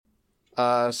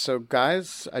So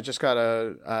guys, I just got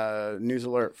a news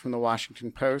alert from the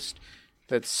Washington Post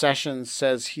that Sessions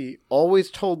says he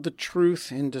always told the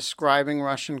truth in describing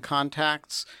Russian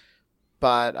contacts,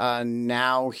 but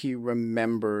now he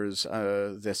remembers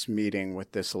this meeting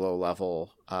with this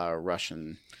low-level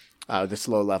this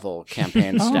low-level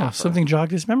campaign staffer. Something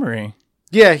jogged his memory.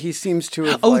 Yeah, he seems to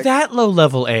have... that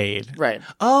low-level aide. Right.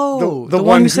 Oh, the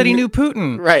one who said he knew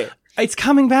Putin. Right. It's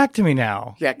coming back to me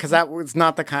now. Yeah, because that was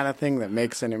not the kind of thing that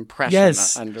makes an impression.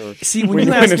 Yes. See, when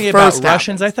you asked me about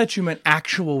Russians, I thought you meant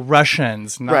actual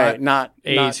Russians, not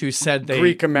aides who said they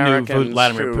Greek Americans knew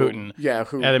Vladimir Putin. Yeah,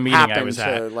 who at a meeting I was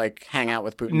at. To hang out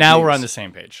with Putin. Now we're on the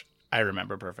same page. I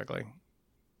remember perfectly.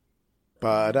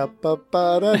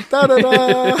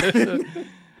 Ba-da-ba-ba-da-da-da-da.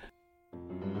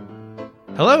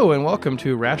 Hello and welcome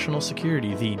to Rational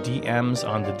Security, the DMs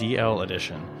on the DL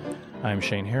edition. I'm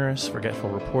Shane Harris, forgetful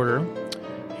reporter,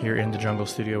 here in the Jungle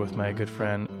Studio with my good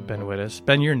friend Ben Wittes.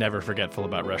 Ben, you're never forgetful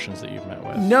about Russians that you've met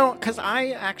with. No, because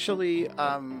I actually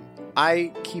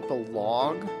I keep a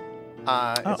log.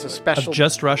 It's a special of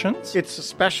just Russians. It's a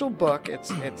special book. It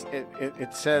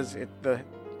says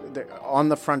on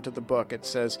the front of the book it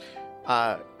says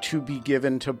to be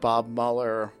given to Bob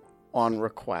Mueller on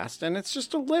request, and it's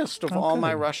just a list of all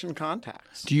my Russian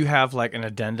contacts. Do you have like an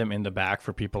addendum in the back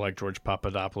for people like George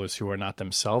Papadopoulos who are not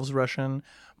themselves Russian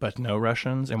but know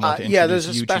Russians and want to introduce there's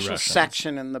a you special to Russians?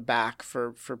 section in the back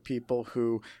for people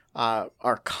who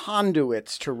are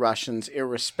conduits to Russians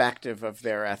irrespective of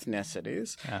their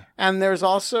ethnicities. Yeah. And there's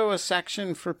also a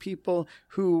section for people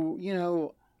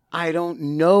who, I don't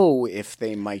know if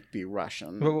they might be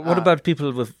Russian. What about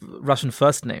people with Russian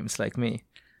first names like me?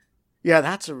 Yeah,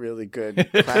 that's a really good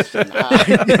question.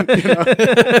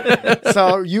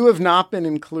 So you have not been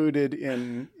included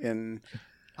in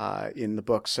the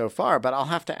book so far, but I'll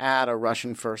have to add a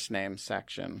Russian first name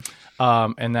section.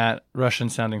 And that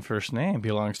Russian-sounding first name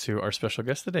belongs to our special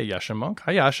guest today, Yascha Mounk.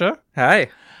 Hi, Yascha. Hi.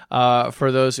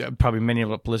 For those, probably many of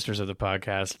the listeners of the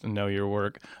podcast know your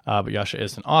work, but Yascha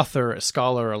is an author, a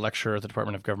scholar, a lecturer at the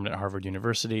Department of Government at Harvard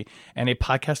University, and a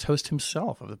podcast host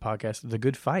himself of the podcast The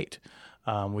Good Fight,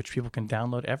 which people can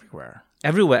download everywhere.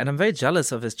 Everywhere, and I'm very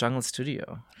jealous of his jungle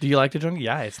studio. Do you like the jungle?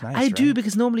 Yeah, it's nice. I do,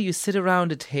 because normally you sit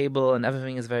around a table and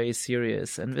everything is very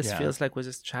serious, and this feels like we're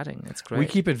just chatting. It's great. We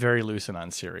keep it very loose and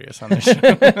unserious on this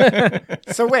show.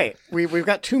 So wait, we've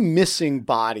got two missing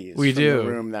bodies from the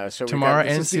room, though. So Tamara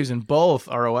and Susan both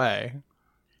are away.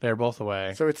 They're both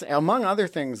away. So it's, among other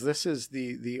things, this is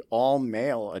the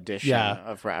all-male edition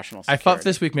of Rational Security. I thought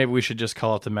this week maybe we should just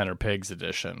call it the Men Are Pigs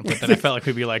edition, but then I felt like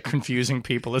we'd be like confusing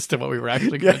people as to what we were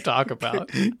actually going to talk about.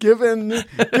 Given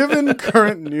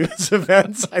current news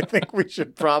events, I think we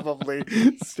should probably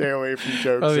stay away from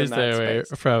jokes in that stay away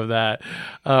space. from that.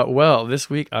 Well, this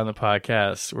week on the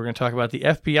podcast, we're going to talk about the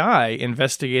FBI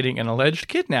investigating an alleged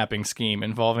kidnapping scheme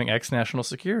involving ex-National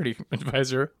Security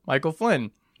Advisor Michael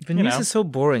Flynn. The news is so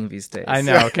boring these days. I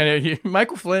know.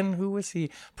 Michael Flynn, who was he?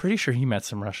 Pretty sure he met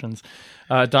some Russians.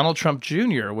 Donald Trump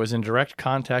Jr. was in direct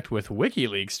contact with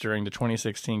WikiLeaks during the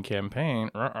 2016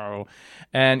 campaign.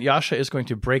 And Yascha is going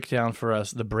to break down for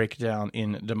us the breakdown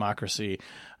in democracy.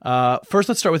 First,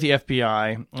 let's start with the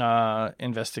FBI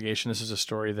investigation. This is a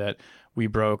story that we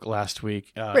broke last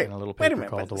week in a little paper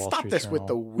called The Wall Street Journal. Stop this with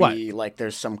the we, like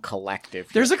there's some collective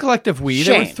here. There's a collective we.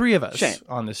 Shane, there were three of us Shane.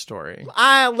 On this story.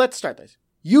 Let's start this.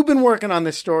 You've been working on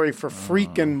this story for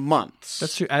freaking months.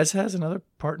 That's true. As has another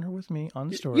partner with me on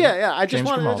the story. Yeah. I just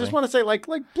want to say, like,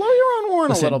 blow your own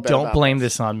horn a little bit. Don't blame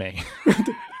this on me.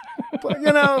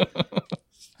 But,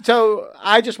 so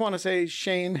I just want to say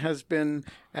Shane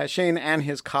and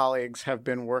his colleagues have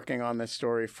been working on this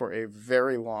story for a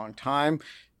very long time.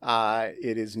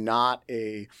 It is not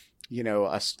a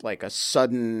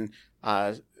sudden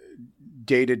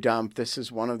data dump. This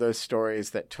is one of those stories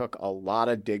that took a lot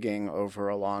of digging over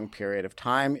a long period of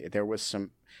time. There was some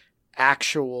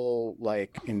actual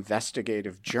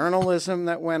investigative journalism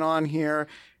that went on here.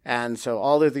 And so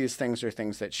all of these things are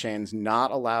things that Shane's not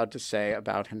allowed to say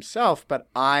about himself, but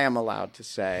I am allowed to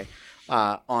say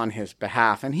on his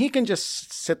behalf. And he can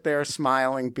just sit there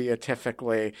smiling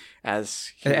beatifically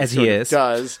as he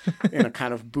does in a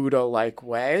kind of Buddha-like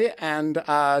way and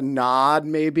nod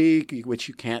maybe, which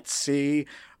you can't see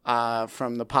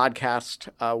from the podcast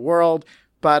world.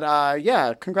 But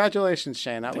congratulations,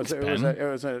 Shane. Thanks,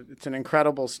 It's an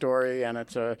incredible story, and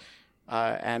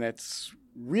it's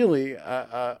really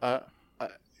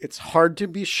it's hard to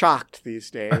be shocked these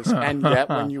days. And yet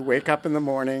when you wake up in the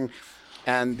morning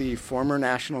and the former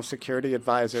national security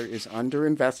advisor is under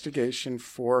investigation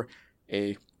for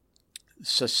a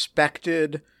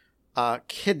suspected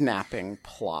kidnapping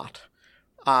plot,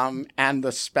 and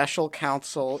the special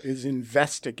counsel is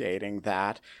investigating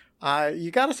that. You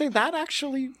got to say that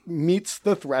actually meets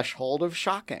the threshold of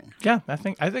shocking. Yeah,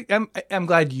 I'm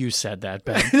glad you said that,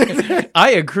 Ben.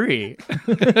 I agree.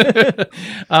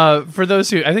 For those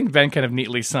who, I think Ben kind of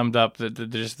neatly summed up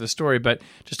the story, but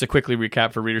just to quickly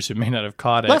recap for readers who may not have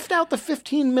caught it. Left out the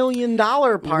 $15 million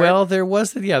part. Well, there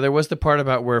was the part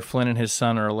about where Flynn and his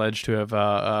son are alleged to have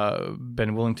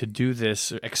been willing to do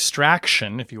this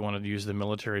extraction, if you want to use the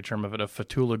military term of it, of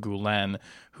Fethullah Gulen,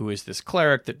 who is this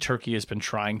cleric that Turkey has been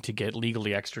trying to get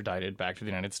legally extradited back to the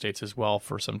United States as well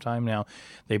for some time now.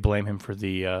 They blame him for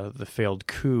the failed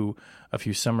coup a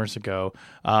few summers ago.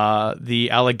 The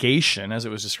allegation, as it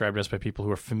was described to us by people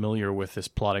who are familiar with this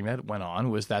plotting that went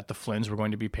on, was that the Flynns were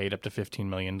going to be paid up to $15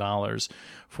 million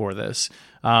for this.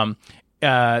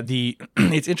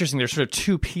 It's interesting. There's sort of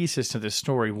two pieces to this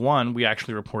story. One, we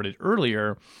actually reported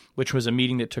earlier, which was a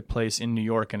meeting that took place in New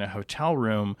York in a hotel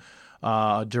room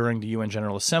during the UN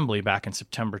General Assembly back in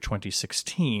September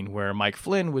 2016, where Mike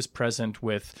Flynn was present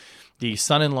with the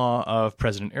son-in-law of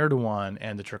President Erdogan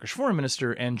and the Turkish foreign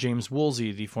minister, and James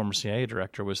Woolsey, the former CIA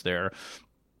director, was there.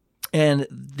 And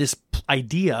this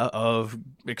idea of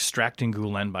extracting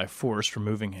Gulen by force,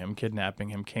 removing him, kidnapping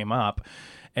him, came up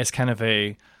as kind of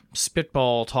a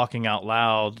spitball talking out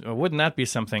loud. Wouldn't that be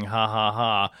something? Ha, ha,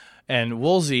 ha. And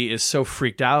Woolsey is so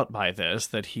freaked out by this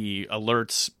that he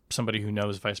alerts somebody who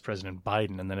knows Vice President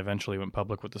Biden, and then eventually went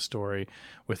public with the story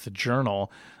with the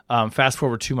Journal. Fast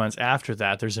forward 2 months after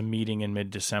that, there's a meeting in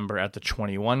mid-December at the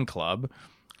 21 Club,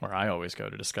 where I always go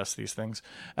to discuss these things,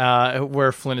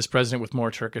 where Flynn is present with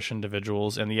more Turkish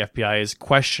individuals, and the FBI is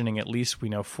questioning at least, we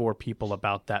know, 4 people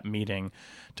about that meeting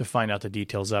to find out the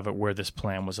details of it, where this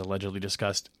plan was allegedly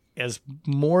discussed as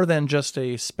more than just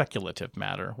a speculative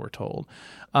matter, we're told.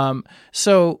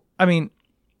 So, I mean,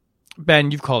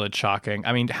 Ben, you've called it shocking.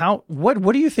 I mean,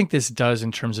 what do you think this does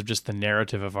in terms of just the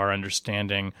narrative of our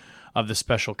understanding of the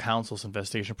special counsel's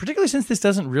investigation, particularly since this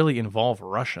doesn't really involve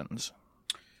Russians?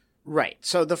 Right.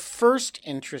 So the first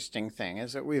interesting thing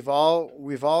is that we've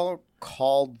all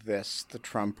called this the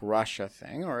Trump-Russia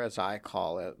thing, or as I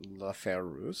call it, l'affaire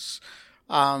russe.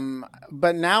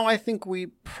 But now I think we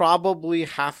probably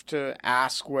have to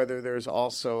ask whether there's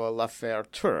also a l'affaire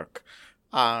turque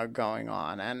going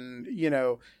on. And,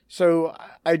 so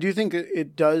I do think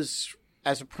it does,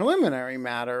 as a preliminary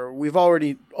matter, we've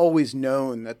always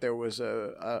known that there was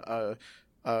a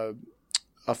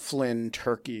Flynn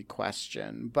Turkey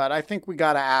question. But I think we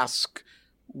got to ask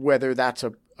whether that's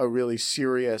a really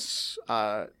serious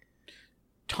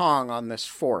tongue on this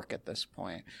fork at this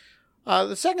point.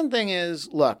 The second thing is,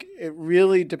 look, it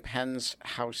really depends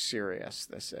how serious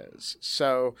this is.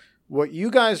 So what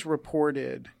you guys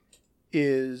reported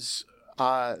is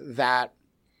that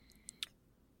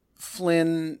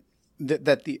Flynn,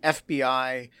 that the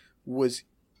FBI was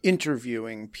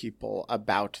interviewing people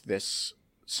about this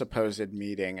supposed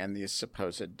meeting and these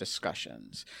supposed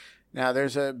discussions. Now,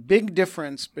 there's a big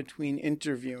difference between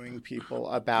interviewing people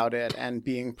about it and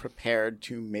being prepared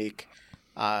to make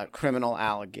criminal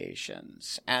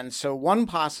allegations. And so one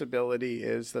possibility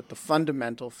is that the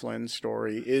fundamental Flynn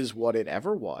story is what it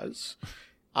ever was,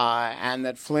 and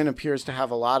that Flynn appears to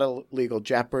have a lot of legal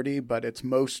jeopardy, but it's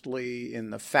mostly in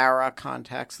the FARA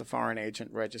context, the Foreign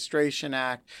Agent Registration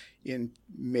Act, in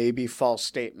maybe false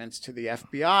statements to the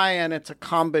FBI, and it's a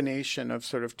combination of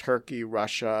sort of Turkey,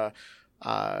 Russia,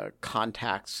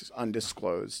 contacts,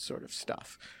 undisclosed sort of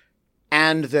stuff.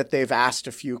 And that they've asked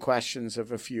a few questions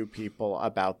of a few people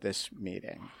about this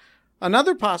meeting.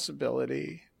 Another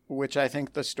possibility, which I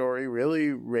think the story really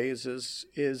raises,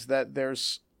 is that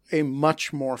there's a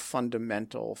much more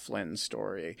fundamental Flynn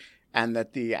story, and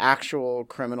that the actual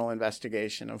criminal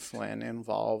investigation of Flynn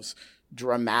involves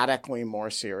dramatically more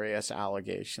serious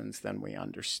allegations than we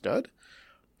understood.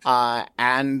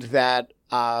 And that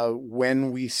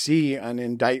when we see an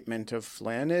indictment of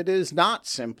Flynn, it is not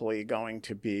simply going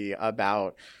to be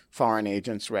about Foreign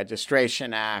Agents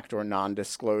Registration Act or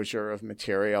non-disclosure of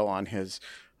material on his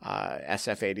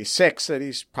SF-86 that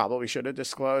he probably should have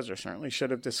disclosed or certainly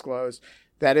should have disclosed,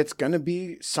 that it's going to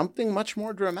be something much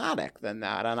more dramatic than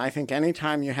that. And I think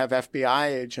anytime you have FBI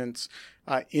agents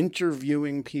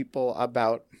interviewing people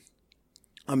about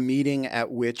a meeting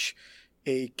at which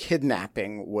a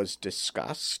kidnapping was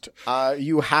discussed,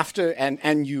 you have to,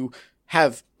 and you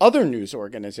have other news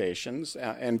organizations,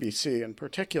 NBC in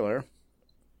particular,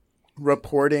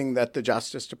 reporting that the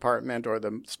Justice Department or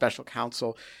the special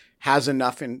counsel has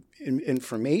enough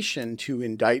information to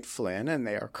indict Flynn, and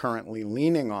they are currently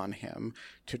leaning on him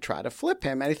to try to flip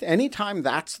him. And anytime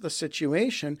that's the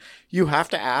situation, you have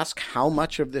to ask how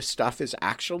much of this stuff is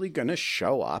actually going to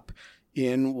show up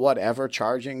in whatever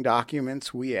charging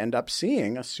documents we end up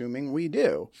seeing, assuming we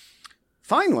do.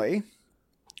 Finally,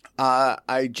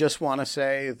 I just want to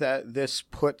say that this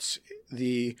puts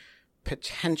the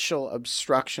potential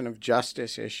obstruction of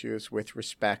justice issues with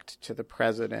respect to the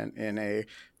president in a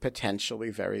potentially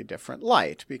very different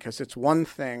light, because it's one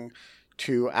thing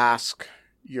to ask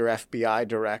your FBI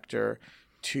director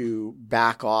to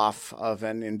back off of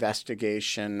an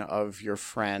investigation of your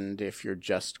friend if he's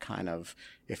just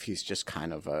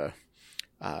kind of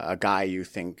a guy you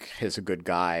think is a good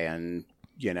guy and,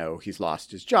 you know, he's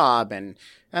lost his job and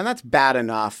that's bad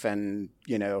enough. And,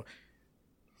 you know,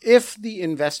 if the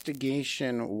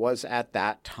investigation was at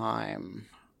that time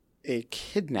a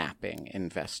kidnapping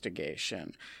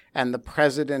investigation and the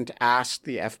president asked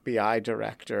the FBI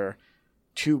director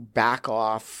to back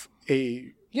off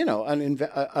an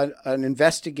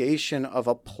investigation of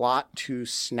a plot to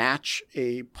snatch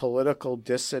a political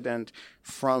dissident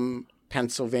from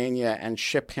Pennsylvania and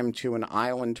ship him to an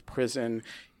island prison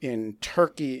in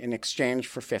Turkey in exchange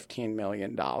for $15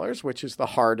 million, which is the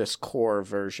hardest core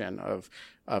version of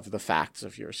the facts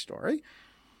of your story,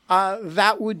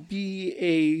 that would be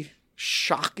a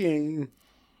shocking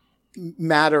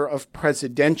matter of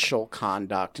presidential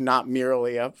conduct, not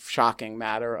merely a shocking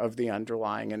matter of the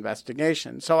underlying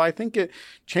investigation. So I think it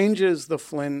changes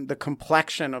the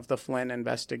complexion of the Flynn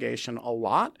investigation a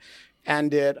lot,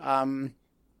 and it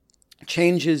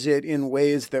changes it in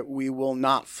ways that we will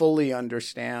not fully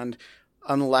understand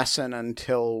unless and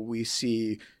until we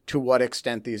see to what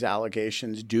extent these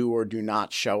allegations do or do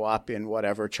not show up in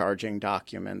whatever charging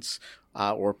documents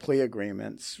or plea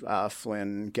agreements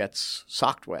Flynn gets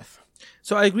socked with.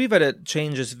 So I agree that it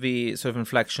changes the sort of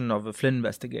inflection of the Flynn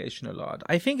investigation a lot.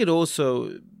 I think it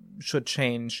also should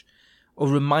change or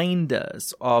remind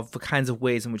us of the kinds of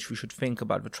ways in which we should think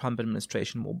about the Trump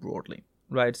administration more broadly,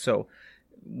 right? So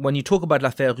when you talk about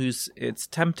l'affaire Russe, it's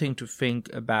tempting to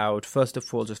think about, first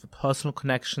of all, just the personal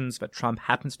connections that Trump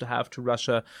happens to have to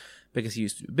Russia because he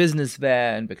used to do business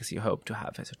there and because he hoped to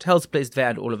have his hotels placed there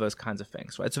and all of those kinds of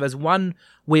things, right? So there's one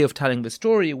way of telling the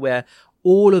story where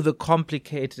all of the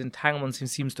complicated entanglements he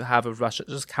seems to have with Russia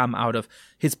just come out of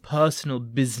his personal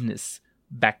business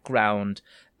background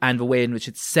and the way in which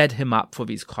it set him up for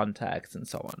these contacts and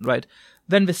so on, right?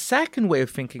 Then the second way of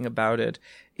thinking about it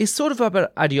is sort of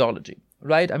about ideology,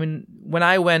 right? I mean, when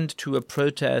I went to a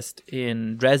protest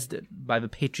in Dresden by the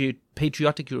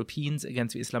patriotic Europeans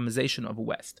against the Islamization of the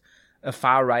West, a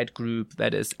far-right group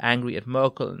that is angry at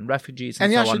Merkel and refugees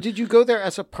and so on. And Yasha, did you go there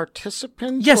as a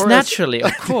participant? Yes, naturally,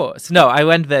 of course. No, I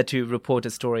went there to report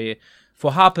a story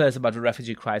for Harper's about the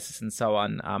refugee crisis and so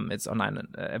on. It's online,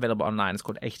 available online. It's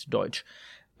called Echt Deutsch.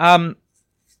 But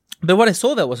what I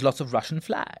saw there was lots of Russian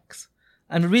flags.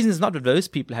 And the reason is not that those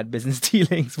people had business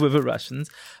dealings with the Russians,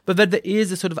 but that there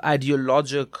is a sort of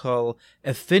ideological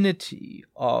affinity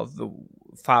of the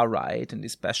far right and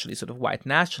especially sort of white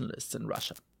nationalists in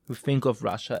Russia who think of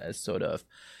Russia as sort of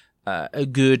a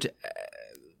good,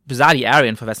 bizarrely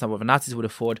Aryan, for that's not what the Nazis would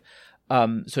have thought,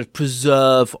 sort of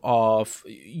preserve of,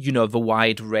 you know, the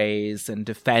white race and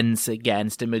defense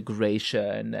against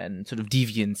immigration and sort of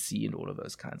deviancy and all of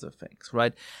those kinds of things,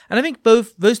 right? And I think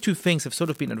both those two things have sort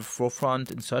of been at the forefront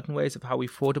in certain ways of how we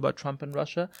thought about Trump and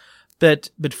Russia. But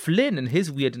Flynn and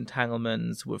his weird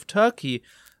entanglements with Turkey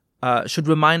should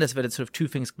remind us that it's sort of two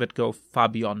things that go far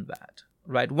beyond that,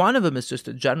 right? One of them is just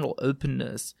a general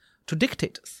openness to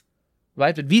dictators,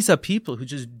 right? That these are people who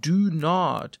just do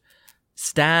not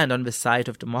stand on the side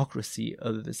of democracy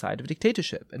over the side of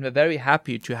dictatorship. And we're very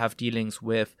happy to have dealings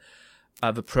with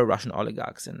the pro-Russian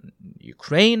oligarchs in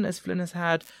Ukraine, as Flynn has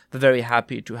had. We're very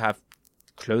happy to have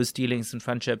close dealings and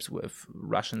friendships with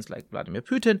Russians like Vladimir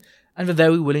Putin. And we're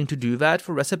very willing to do that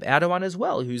for Recep Erdogan as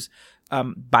well, who's,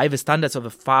 by the standards of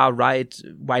a far-right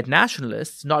white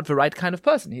nationalists, not the right kind of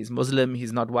person. He's Muslim,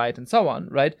 he's not white, and so on,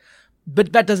 right?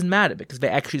 But that doesn't matter because they're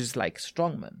actually just like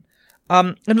strongmen.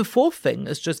 And the fourth thing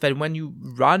is just that when you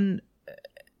run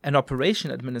an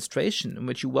administration in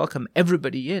which you welcome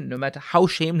everybody in, no matter how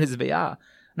shameless they are,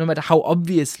 no matter how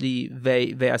obviously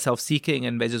they are self-seeking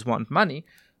and they just want money,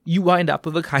 you wind up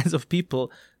with the kinds of people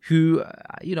who,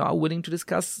 are willing to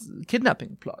discuss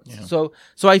kidnapping plots. Yeah.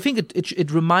 So I think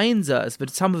it reminds us that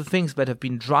some of the things that have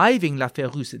been driving l'affaire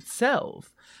Russe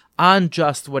itself aren't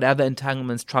just whatever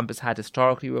entanglements Trump has had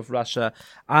historically with Russia,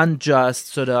 aren't just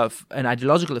sort of an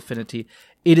ideological affinity.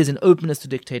 It is an openness to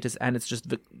dictators, and it's just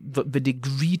the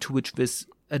degree to which this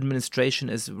administration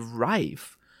is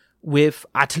rife with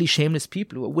utterly shameless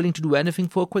people who are willing to do anything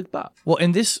for a quick buck. Well,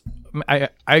 in this, I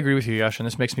agree with you, Yasha, and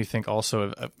this makes me think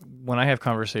also of when I have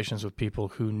conversations with people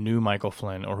who knew Michael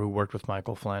Flynn or who worked with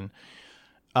Michael Flynn,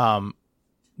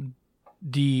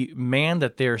 the man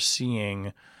that they're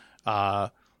seeing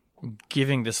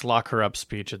giving this lock her up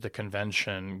speech at the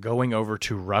convention, going over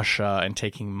to Russia and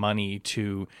taking money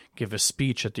to give a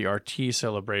speech at the RT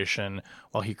celebration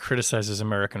while he criticizes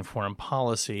American foreign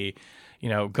policy,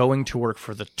 going to work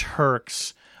for the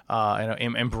Turks,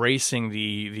 embracing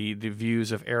the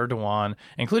views of Erdogan,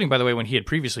 including, by the way, when he had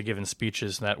previously given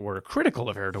speeches that were critical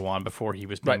of Erdogan before he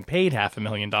was being paid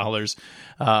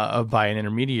 $500,000 by an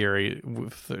intermediary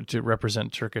to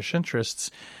represent Turkish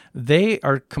interests. They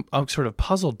are sort of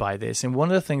puzzled by this. And one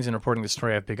of the things in reporting the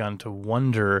story I've begun to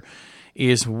wonder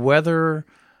is whether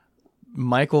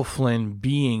Michael Flynn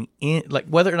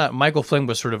whether or not Michael Flynn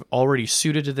was sort of already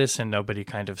suited to this and nobody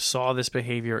kind of saw this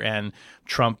behavior and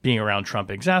Trump being around Trump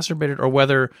exacerbated, or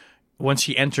whether once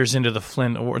he enters into the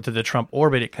Flynn or to the Trump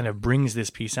orbit, it kind of brings this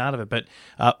piece out of it, but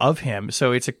of him.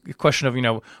 So it's a question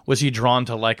of, was he drawn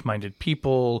to like-minded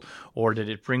people, or did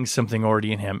it bring something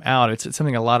already in him out? It's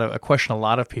something a question a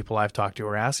lot of people I've talked to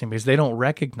are asking because they don't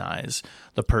recognize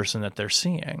the person that they're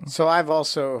seeing. So I've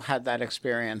also had that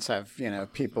experience of,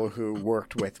 people who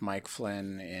worked with Mike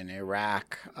Flynn in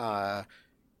Iraq,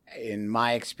 in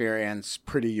my experience,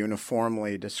 pretty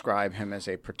uniformly describe him as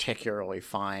a particularly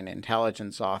fine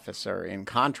intelligence officer, in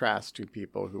contrast to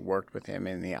people who worked with him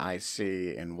in the IC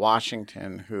in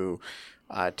Washington, who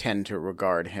tend to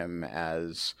regard him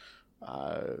as,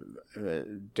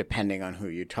 depending on who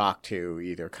you talk to,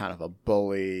 either kind of a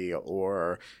bully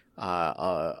or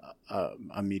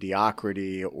a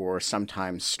mediocrity, or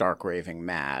sometimes stark raving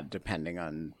mad, depending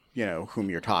on, whom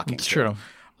you're talking to. It's true.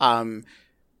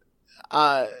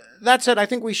 That said, I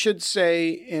think we should say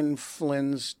in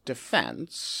Flynn's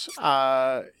defense,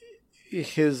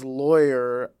 his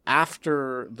lawyer,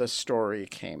 after the story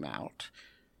came out,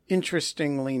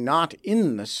 interestingly not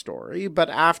in the story, but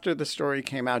after the story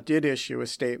came out, did issue a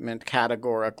statement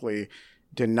categorically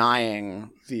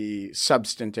denying the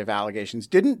substantive allegations.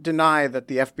 Didn't deny that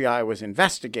the FBI was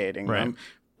investigating them.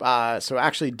 So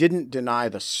actually didn't deny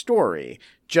the story,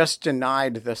 just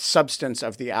denied the substance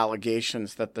of the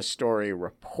allegations that the story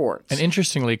reports. And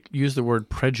interestingly, used the word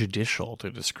prejudicial to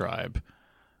describe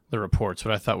the reports,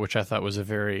 which I thought was a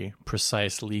very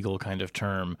precise legal kind of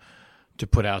term to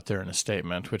put out there in a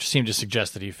statement, which seemed to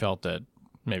suggest that he felt that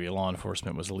maybe law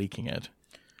enforcement was leaking it.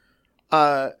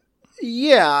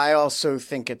 Yeah, I also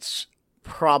think it's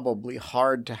probably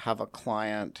hard to have a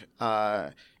client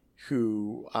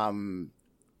who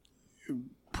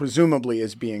presumably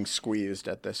is being squeezed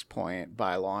at this point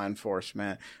by law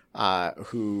enforcement,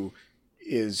 who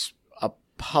is a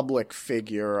public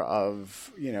figure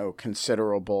of,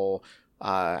 considerable,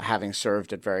 having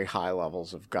served at very high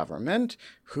levels of government,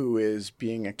 who is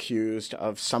being accused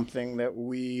of something that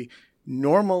we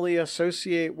normally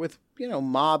associate with,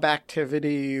 mob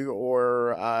activity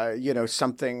or,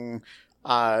 something.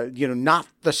 Not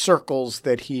the circles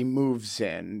that he moves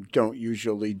in don't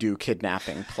usually do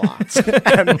kidnapping plots.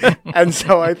 and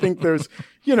so I think there's,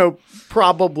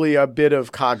 probably a bit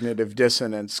of cognitive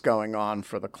dissonance going on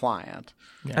for the client.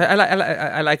 Yeah.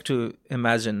 I like to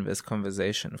imagine this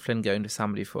conversation. Flynn going to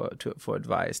somebody for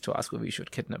advice to ask whether we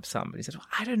should kidnap somebody. He said, well,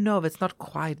 I don't know. That's not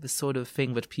quite the sort of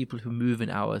thing that people who move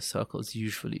in our circles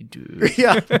usually do.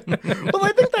 Yeah. Well,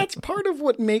 I think that's part of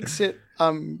what makes it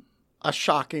a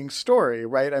shocking story,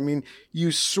 right? I mean,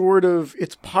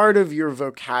 it's part of your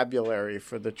vocabulary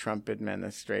for the Trump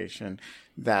administration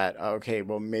that, okay,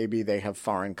 well, maybe they have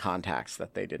foreign contacts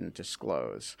that they didn't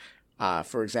disclose.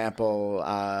 For example,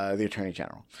 the Attorney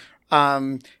General.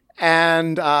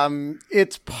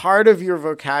 It's part of your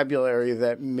vocabulary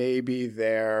that maybe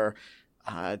they're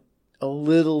a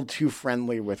little too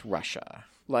friendly with Russia.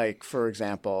 Like, for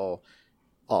example,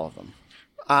 all of them.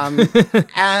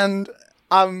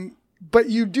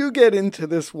 But you do get into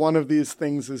this, one of these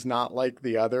things is not like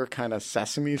the other kind of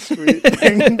Sesame Street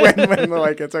thing when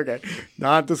like, it's okay,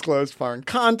 not disclosed foreign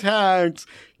contacts,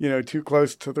 too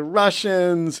close to the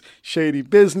Russians, shady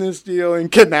business dealing,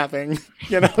 kidnapping,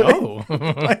 Oh.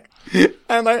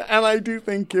 and I do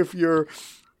think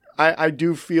I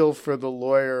do feel for the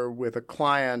lawyer with a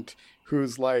client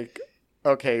who's like,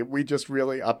 okay, we just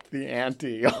really upped the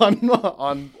ante on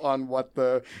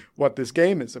what this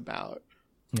game is about.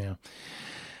 Yeah.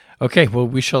 Okay, well,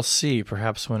 we shall see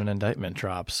perhaps when an indictment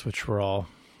drops, which we're all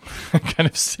kind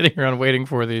of sitting around waiting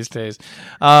for these days.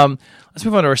 Let's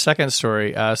move on to our second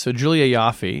story. So Julia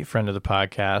Ioffe, friend of the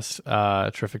podcast,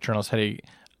 terrific journalist, had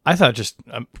I thought just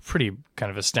a pretty kind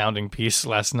of astounding piece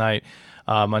last night,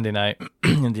 Monday night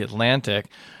in The Atlantic,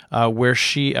 where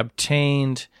she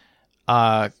obtained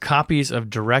copies of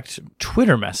direct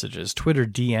Twitter messages, Twitter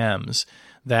DMs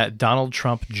that Donald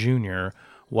Trump Jr.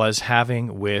 was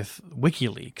having with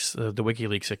WikiLeaks, the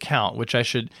WikiLeaks account, which I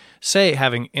should say,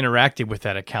 having interacted with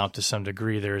that account to some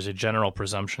degree, there is a general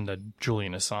presumption that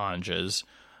Julian Assange is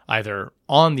either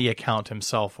on the account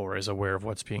himself or is aware of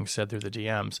what's being said through the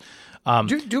DMs.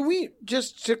 Do we,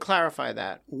 just to clarify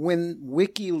that, when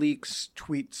WikiLeaks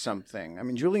tweets something, I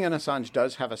mean, Julian Assange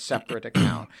does have a separate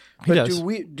account, but does.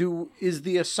 is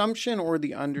the assumption or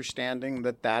the understanding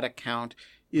that that account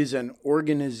is an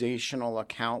organizational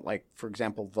account, like, for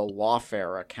example, the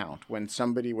Lawfare account? When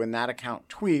that account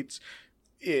tweets,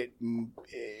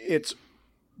 it's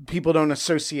people don't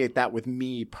associate that with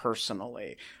me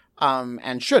personally.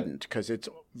 And shouldn't, because it's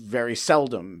very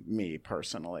seldom me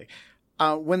personally.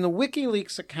 When the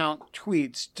WikiLeaks account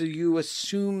tweets, do you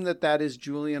assume that that is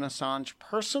Julian Assange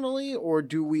personally, or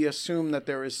do we assume that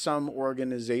there is some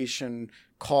organization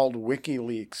called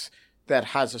WikiLeaks that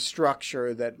has a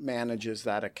structure that manages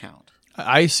that account?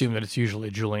 I assume that it's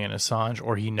usually Julian Assange,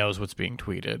 or he knows what's being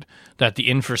tweeted, that the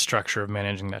infrastructure of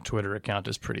managing that Twitter account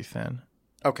is pretty thin.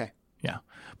 Okay. Yeah.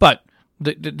 But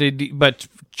but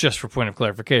just for point of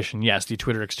clarification, yes, the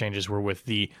Twitter exchanges were with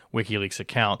the WikiLeaks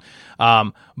account.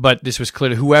 But this was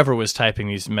clear. Whoever was typing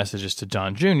these messages to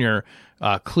Don Jr.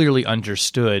 Clearly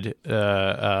understood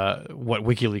what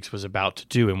WikiLeaks was about to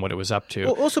do and what it was up to.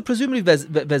 Also, presumably,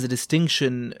 there's a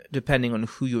distinction depending on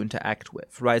who you interact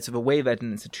with, right? So the way that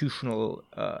an institutional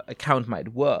account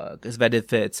might work is that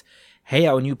if it's, hey,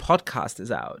 our new podcast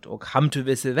is out, or come to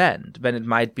this event, then it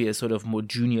might be a sort of more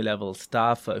junior level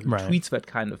staffer who tweets that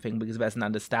kind of thing, because there's an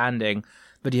understanding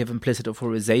that you have implicit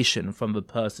authorization from the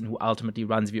person who ultimately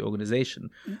runs the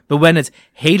organization. But when it's,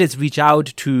 hey, let's reach out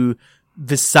to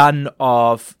the son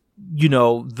of,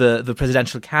 the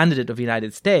presidential candidate of the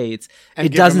United States, and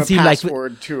it doesn't seem like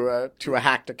password to a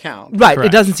hacked account. Right. Correct.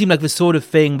 It doesn't seem like the sort of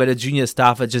thing that a junior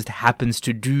staffer just happens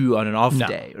to do on an off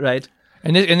day, right?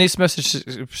 And this message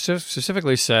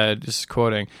specifically said, this is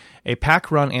quoting, a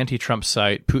PAC-run anti-Trump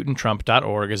site,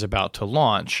 PutinTrump.org, is about to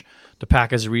launch. The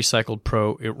PAC is a recycled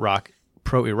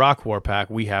pro-Iraq war PAC.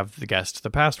 We have the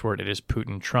password. It is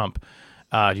Putin Trump.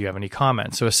 Do you have any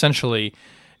comments? So essentially,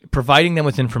 providing them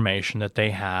with information that they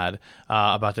had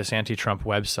about this anti-Trump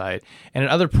website, and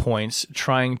at other points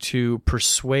trying to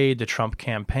persuade the Trump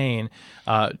campaign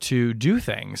to do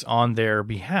things on their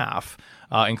behalf,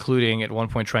 including at one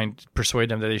point trying to persuade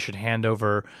them that they should hand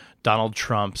over Donald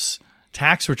Trump's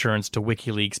tax returns to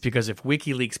WikiLeaks, because if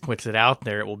WikiLeaks puts it out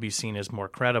there, it will be seen as more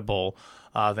credible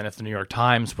than if the New York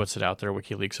Times puts it out there,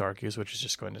 WikiLeaks argues, which is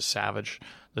just going to savage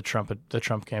the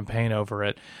Trump campaign over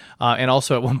it. And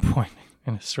also at one point,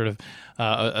 in a sort of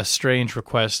a strange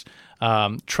request,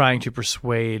 trying to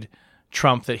persuade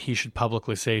Trump that he should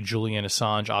publicly say Julian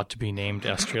Assange ought to be named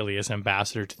Australia's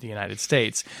ambassador to the United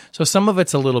States. So some of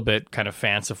it's a little bit kind of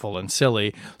fanciful and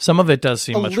silly. Some of it does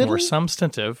seem much more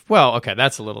substantive. Well, okay,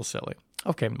 that's a little silly.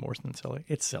 Okay, more than silly.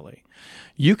 It's silly.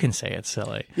 You can say it's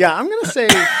silly. Yeah, I'm going to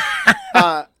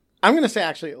say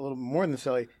actually a little more than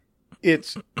silly.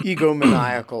 It's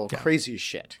egomaniacal crazy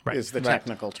shit is the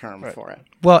technical term for it.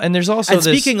 Well, and there's also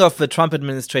speaking of the Trump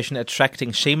administration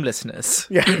attracting shamelessness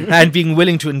and being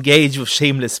willing to engage with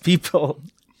shameless people.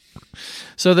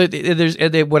 So there's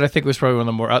what I think was probably one of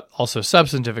the more also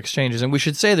substantive exchanges, and we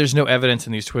should say there's no evidence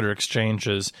in these Twitter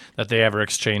exchanges that they ever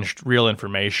exchanged real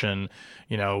information.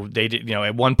 They did.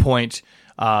 At one point,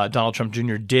 Donald Trump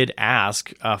Jr. did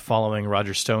ask, following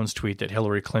Roger Stone's tweet that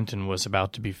Hillary Clinton was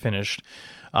about to be finished,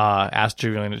 asked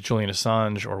Julian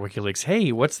Assange or WikiLeaks,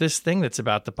 hey, what's this thing that's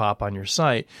about to pop on your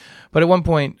site? But at one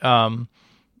point,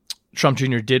 Trump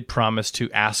Jr. did promise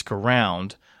to ask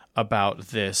around about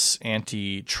this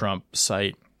anti-Trump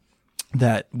site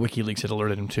that WikiLeaks had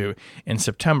alerted him to in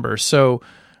September. So,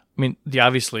 I mean, the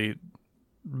obviously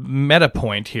meta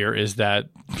point here is that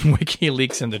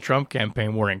WikiLeaks and the Trump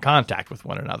campaign were in contact with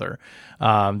one another.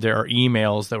 There are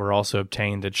emails that were also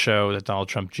obtained that show that Donald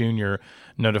Trump Jr.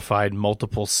 notified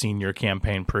multiple senior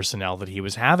campaign personnel that he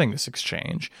was having this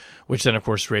exchange, which then, of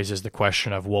course, raises the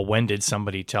question of, well, when did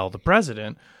somebody tell the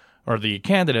president or the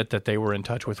candidate that they were in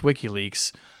touch with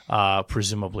WikiLeaks?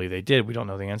 Presumably they did. We don't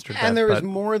know the answer to that. And there is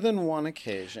more than one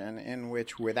occasion in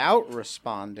which, without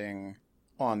responding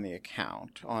on the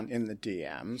account, in the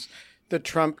DMs, the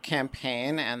Trump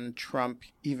campaign and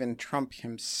even Trump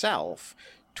himself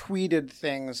tweeted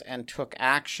things and took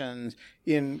actions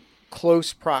in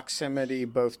close proximity,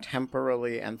 both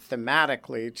temporally and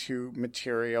thematically, to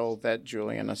material that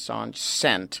Julian Assange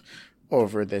sent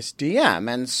over this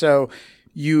DM. And so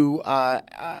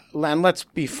and let's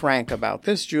be frank about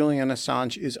this, Julian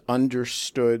Assange is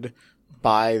understood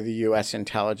by the U.S.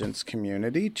 intelligence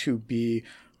community to be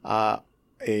a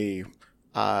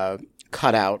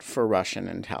cut out for Russian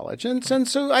intelligence. And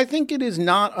so I think it is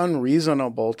not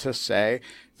unreasonable to say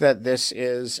that this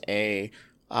is a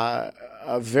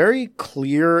very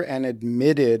clear and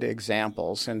admitted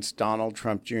example, since Donald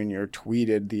Trump Jr.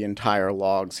 tweeted the entire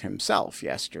logs himself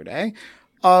yesterday,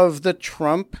 of the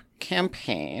Trump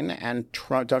campaign and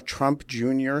Trump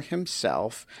Jr.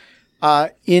 himself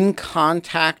in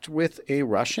contact with a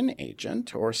Russian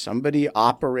agent or somebody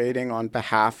operating on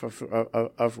behalf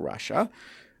of Russia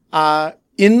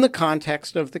in the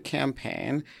context of the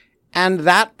campaign, and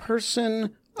that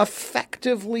person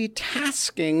effectively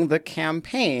tasking the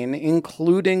campaign,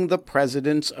 including the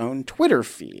president's own Twitter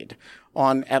feed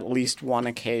on at least one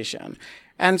occasion.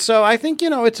 And so I think,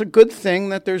 it's a good thing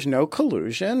that there's no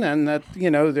collusion and that,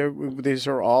 these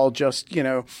are all just,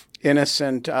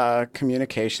 innocent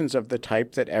communications of the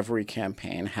type that every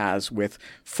campaign has with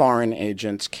foreign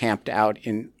agents camped out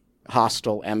in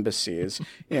hostile embassies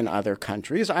in other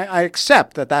countries. I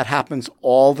accept that happens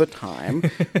all the time,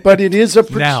 but it is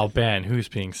now, Ben, who's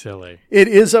being silly? It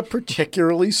is a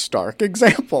particularly stark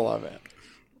example of it.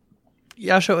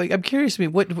 Yasha, I'm curious.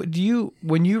 What do you,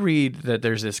 when you read that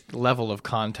there's this level of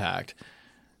contact,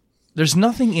 there's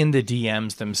nothing in the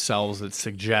DMs themselves that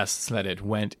suggests that it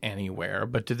went anywhere,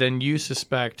 but then you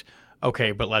suspect,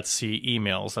 okay, but let's see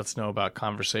emails. Let's know about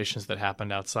conversations that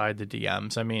happened outside the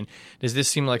DMs. I mean, does this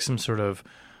seem like some sort of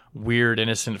weird,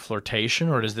 innocent flirtation,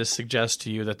 or does this suggest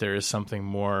to you that there is something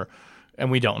more, and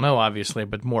we don't know, obviously,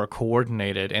 but more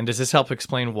coordinated? And does this help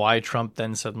explain why Trump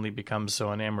then suddenly becomes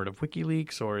so enamored of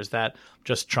WikiLeaks, or is that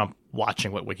just Trump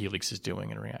watching what WikiLeaks is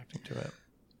doing and reacting to it?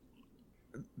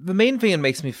 The main thing it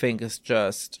makes me think is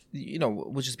just,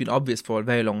 which has been obvious for a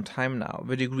very long time now,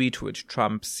 the degree to which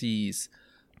Trump sees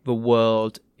the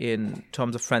world in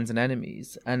terms of friends and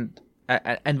enemies, and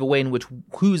the way in which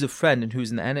who's a friend and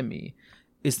who's an enemy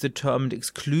is determined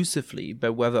exclusively by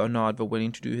whether or not they're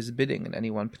willing to do his bidding in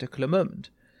any one particular moment.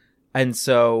 And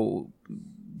so,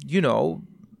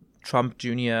 Trump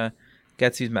Jr.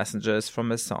 gets these messages from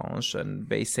Assange, and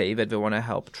they say that they want to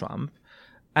help Trump.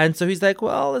 And so he's like,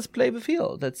 well, let's play the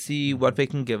field. Let's see what they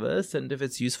can give us. And if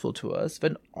it's useful to us,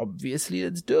 then obviously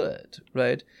let's do it,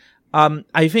 right?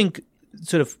 I think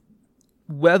sort of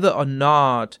whether or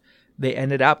not they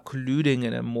ended up colluding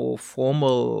in a more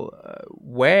formal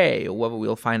way, or whether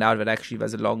we'll find out that actually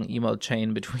there's a long email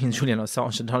chain between Julian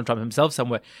Assange and Donald Trump himself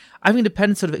somewhere, I think it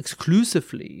depends sort of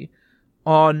exclusively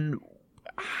on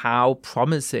how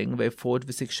promising they thought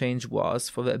this exchange was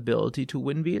for the ability to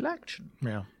win the election.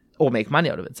 Yeah. Or make money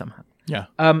out of it somehow. Yeah.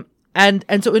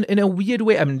 And so in a weird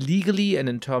way, I mean, legally and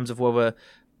in terms of whether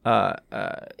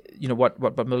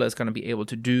what Mueller is going to be able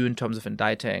to do in terms of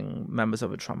indicting members of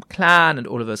the Trump clan and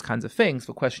all of those kinds of things,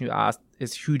 the question you asked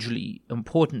is hugely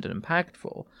important and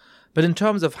impactful. But in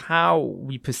terms of how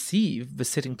we perceive the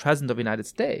sitting president of the United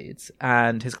States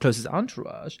and his closest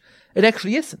entourage, it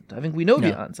actually isn't. I think we know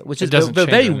the answer, which is they're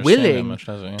very willing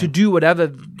to do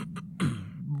whatever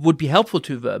would be helpful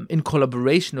to them in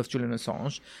collaboration with Julian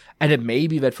Assange. And it may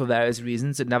be that for various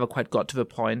reasons, it never quite got to the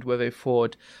point where they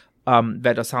thought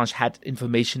that Assange had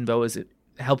information that was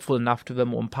helpful enough to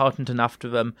them or important enough to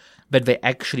them that they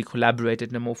actually collaborated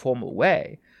in a more formal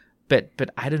way. But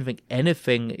I don't think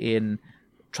anything in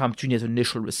Trump Jr.'s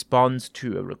initial response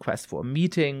to a request for a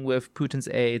meeting with Putin's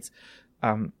aides,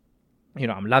 I'm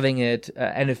loving it,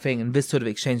 anything in this sort of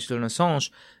exchange with Julian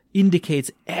Assange indicates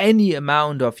any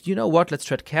amount of, let's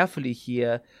tread carefully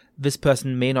here. This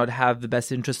person may not have the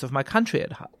best interest of my country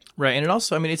at heart. Right. And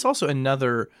it's also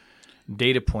another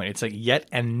data point. It's like yet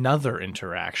another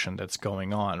interaction that's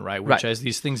going on, right? Which as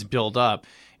these things build up,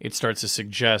 it starts to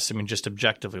suggest, just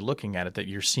objectively looking at it, that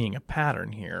you're seeing a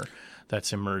pattern here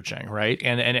that's emerging, right?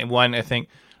 And one,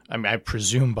 I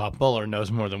presume Bob Mueller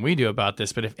knows more than we do about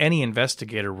this, but if any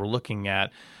investigator were looking at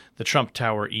the Trump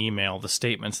Tower email, the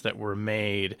statements that were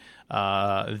made,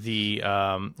 the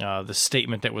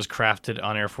statement that was crafted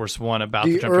on Air Force One about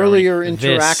the Trump earlier Tower,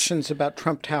 interactions about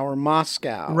Trump Tower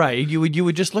Moscow. Right. You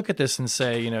would just look at this and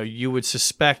say, you would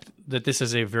suspect that this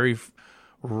is a very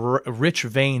rich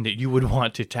vein that you would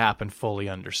want to tap and fully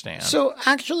understand. So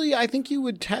actually, I think you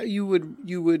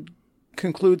would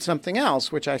conclude something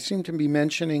else, which I seem to be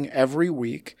mentioning every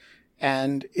week.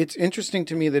 And it's interesting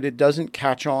to me that it doesn't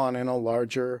catch on in the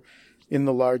larger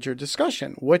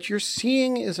discussion. What you're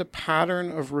seeing is a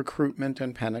pattern of recruitment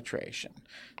and penetration.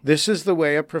 This is the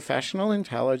way a professional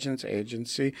intelligence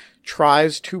agency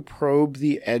tries to probe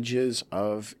the edges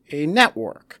of a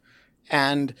network.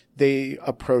 And they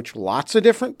approach lots of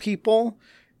different people,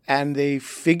 and they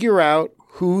figure out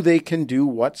who they can do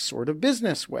what sort of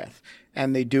business with.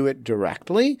 And they do it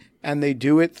directly, and they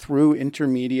do it through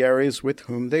intermediaries with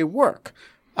whom they work.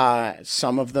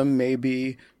 Some of them may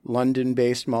be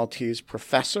London-based Maltese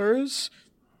professors,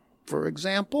 for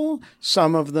example.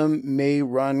 Some of them may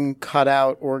run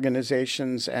cutout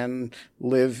organizations and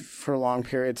live for long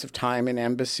periods of time in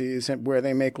embassies where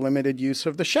they make limited use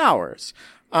of the showers.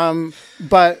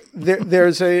 But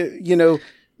there's a,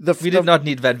 we did not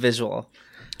need that visual.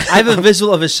 I have a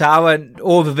visual of a shower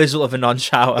or the visual of a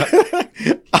non-shower.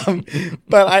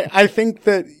 But I think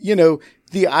that,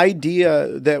 the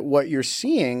idea that what you're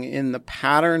seeing in the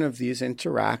pattern of these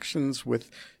interactions with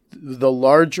the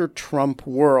larger Trump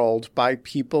world by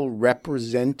people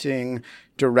representing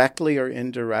directly or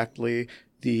indirectly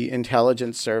the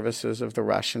intelligence services of the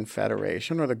Russian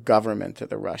Federation or the government of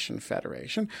the Russian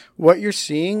Federation, what you're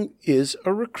seeing is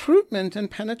a recruitment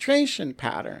and penetration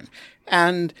pattern.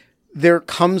 And there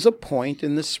comes a point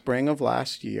in the spring of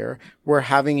last year where,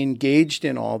 having engaged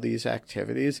in all these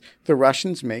activities, the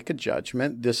Russians make a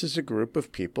judgment. This is a group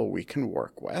of people we can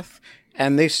work with.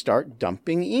 And they start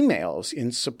dumping emails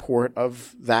in support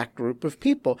of that group of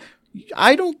people.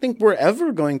 I don't think we're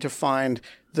ever going to find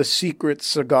the secret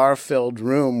cigar-filled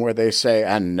room where they say,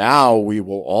 and now we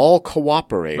will all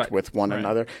cooperate with one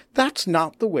another. That's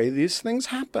not the way these things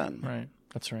happen. Right.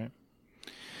 That's right.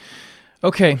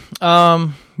 Okay,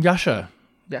 Yasha.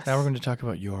 Yes. Now we're going to talk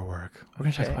about your work. We're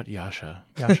going to talk about Yasha.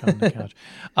 Yasha on the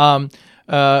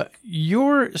couch.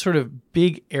 Your sort of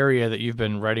big area that you've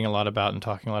been writing a lot about and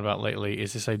talking a lot about lately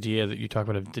is this idea that you talk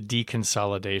about of the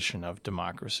deconsolidation of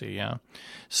democracy. Yeah.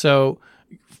 So,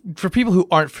 for people who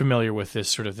aren't familiar with this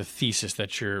sort of the thesis that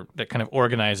kind of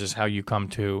organizes how you come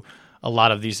to a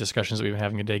lot of these discussions that we've been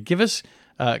having today, give us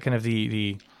kind of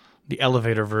the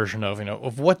elevator version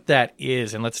of what that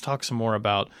is, and let's talk some more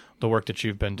about the work that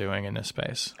you've been doing in this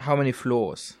space. How many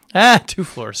floors? 2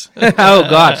 floors. Oh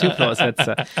God, 2 floors. That's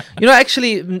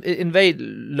actually in very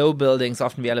low buildings,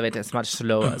 often the elevator is much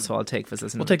slower. So I'll take this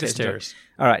as an We'll take the stairs.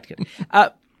 All right, good.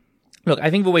 Look,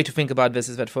 I think the way to think about this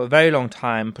is that for a very long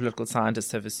time, political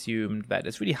scientists have assumed that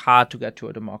it's really hard to get to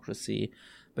a democracy.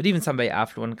 But even some very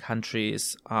affluent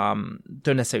countries don't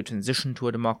necessarily transition to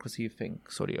a democracy.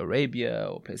 Think Saudi Arabia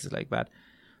or places like that.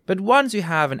 But once you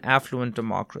have an affluent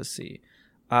democracy,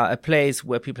 a place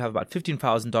where people have about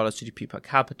 $15,000 GDP per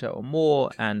capita or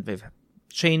more, and they've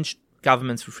changed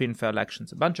governments for free and fair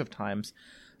elections a bunch of times,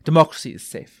 democracy is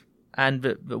safe. And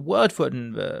the word for it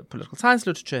in the political science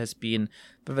literature has been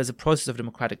that there's a process of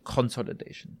democratic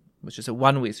consolidation, which is a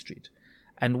one-way street.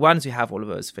 And once you have all of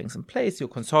those things in place, you're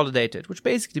consolidated, which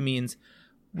basically means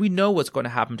we know what's going to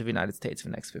happen to the United States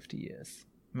in the next 50 years,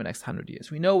 in the next 100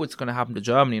 years. We know what's going to happen to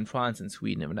Germany and France and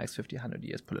Sweden in the next 50, 100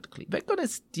 years politically. They're going to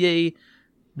stay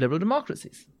liberal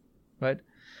democracies, right?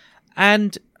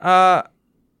 And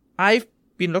I've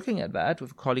been looking at that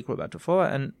with a colleague, Roberto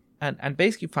Fora, and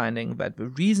basically finding that the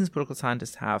reasons political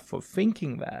scientists have for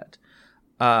thinking that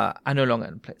are no longer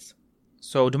in place.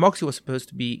 So democracy was supposed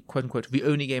to be, quote unquote, the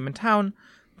only game in town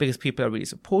because people are really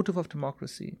supportive of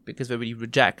democracy, because they really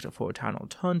reject authoritarian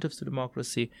alternatives to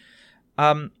democracy,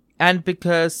 and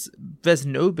because there's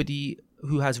nobody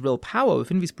who has real power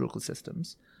within these political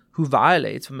systems who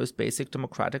violates the most basic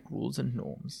democratic rules and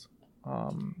norms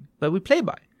that we play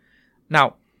by.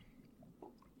 Now,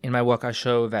 in my work, I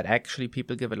show that actually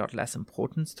people give a lot less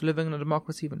importance to living in a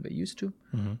democracy than they used to.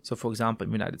 Mm-hmm. So, for example,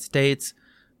 in the United States,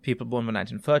 people born in the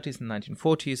 1930s and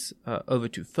 1940s, over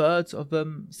 2/3 of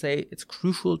them say it's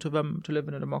crucial to them to live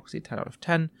in a democracy, 10 out of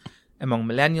 10. Among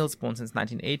millennials born since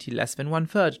 1980, less than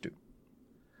 1/3 do.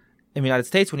 In the United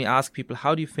States, when you ask people,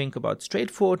 how do you think about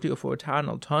straightforward authoritarian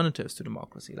alternatives to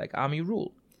democracy, like army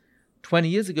rule? 20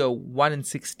 years ago, 1 in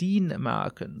 16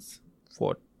 Americans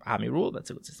fought army rule, that's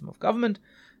a good system of government.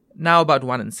 Now about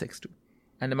 1 in 6 do.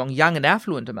 And among young and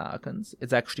affluent Americans,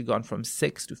 it's actually gone from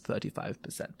 6 to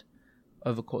 35%.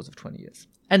 Over the course of 20 years.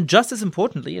 And just as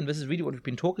importantly, and this is really what we've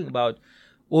been talking about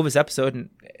all this episode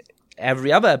and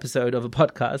every other episode of a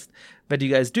podcast that you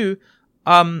guys do,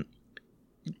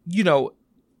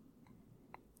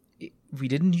 we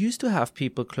didn't used to have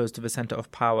people close to the center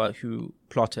of power who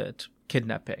plotted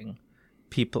kidnapping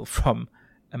people from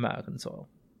American soil.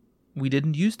 We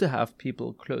didn't used to have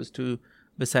people close to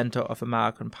the center of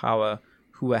American power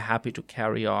who were happy to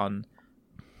carry on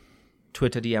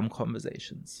Twitter DM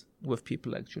conversations with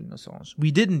people like Julian Assange.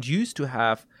 We didn't used to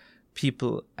have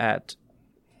people at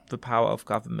the power of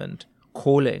government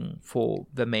calling for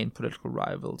the main political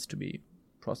rivals to be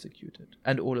prosecuted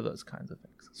and all of those kinds of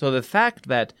things. So the fact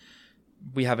that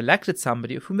we have elected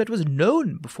somebody of whom that was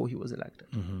known before he was elected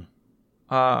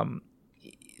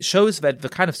shows that the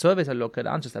kind of surveys I look at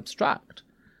aren't just abstract.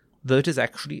 Voters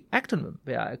actually act on them.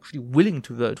 They are actually willing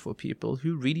to vote for people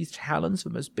who really challenge the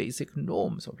most basic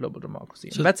norms of global democracy.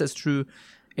 And that's as true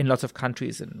in lots of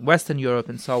countries in Western Europe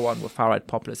and so on, where far-right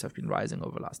populists have been rising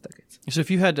over the last decades. So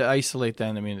if you had to isolate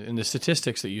then, I mean, and the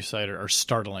statistics that you cite are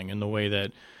startling in the way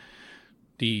that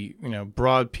the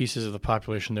broad pieces of the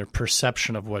population, their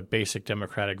perception of what basic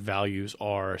democratic values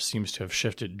are seems to have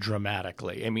shifted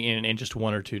dramatically. I mean, in just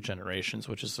 1 or 2 generations,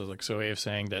 which is like a way of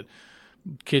saying that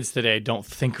kids today don't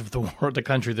think of the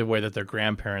country the way that their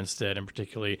grandparents did, and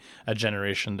particularly a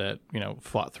generation that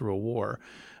fought through a war.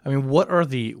 I mean, what are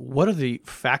the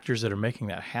factors that are making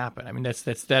that happen? I mean,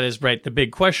 that is right, the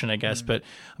big question, I guess. But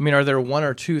I mean, are there 1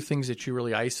 or 2 things that you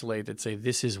really isolate that say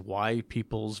this is why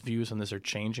people's views on this are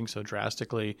changing so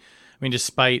drastically? I mean,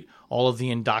 despite all of the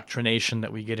indoctrination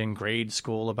that we get in grade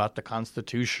school about the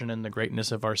Constitution and the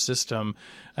greatness of our system,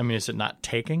 I mean, is it not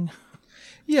taking?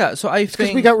 Yeah, so I think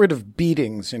because we got rid of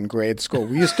beatings in grade school.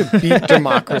 We used to beat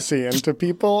democracy into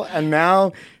people, and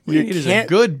now it is a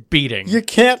good beating. You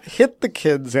can't hit the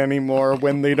kids anymore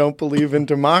when they don't believe in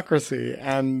democracy,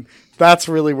 and that's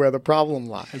really where the problem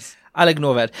lies. I'll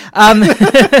ignore that.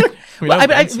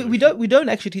 We don't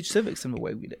actually teach civics in the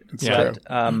way we did. Yeah.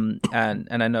 And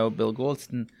I know Bill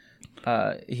Goldston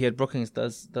here at Brookings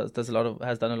has done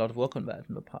a lot of work on that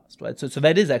in the past, right? So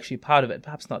that is actually part of it,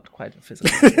 perhaps not quite a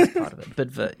physical part of it,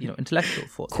 but the intellectual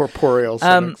force, corporeal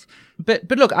civics.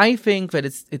 But look, I think that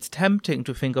it's tempting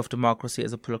to think of democracy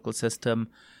as a political system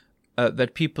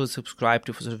that people subscribe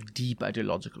to for sort of deep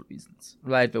ideological reasons,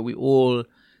 right? Where we all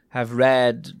have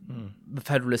read the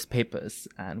Federalist Papers,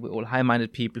 and we're all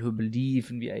high-minded people who believe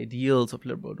in the ideals of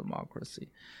liberal democracy.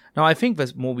 Now, I think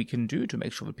there's more we can do to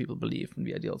make sure that people believe in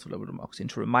the ideals of liberal democracy and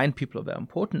to remind people of their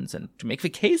importance and to make the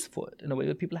case for it in a way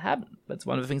that people haven't. That's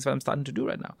one of the things that I'm starting to do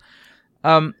right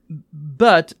now.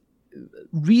 But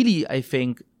really, I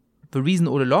think the reason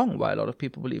all along why a lot of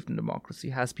people believed in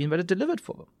democracy has been that it delivered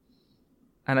for them.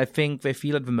 And I think they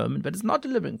feel at the moment that it's not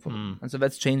delivering for them. And so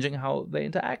that's changing how they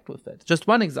interact with it. Just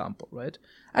one example, right?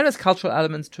 And there's cultural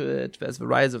elements to it. There's the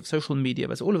rise of social media.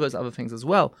 There's all of those other things as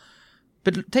well.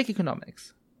 But take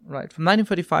economics, right? From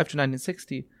 1935 to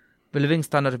 1960, the living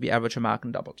standard of the average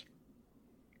American doubled.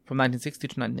 From 1960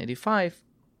 to 1985,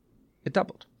 it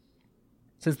doubled.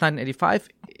 Since 1985,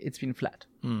 it's been flat.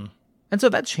 And so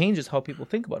that changes how people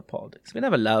think about politics. We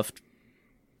never loved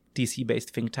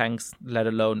DC-based think tanks, let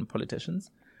alone politicians.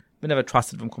 We never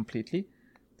trusted them completely.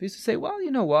 We used to say, well,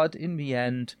 you know what? In the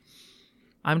end,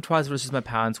 I'm twice as rich as my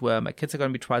parents were. My kids are going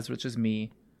to be twice as rich as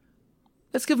me.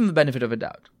 Let's give them the benefit of the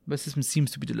doubt. The system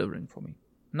seems to be delivering for me.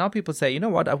 Now people say, you know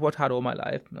what? I've worked hard all my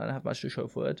life. I don't have much to show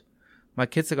for it. My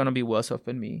kids are going to be worse off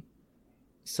than me.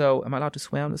 So am I allowed to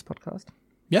swear on this podcast?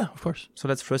 Yeah, of course. So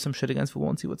let's throw some shit against the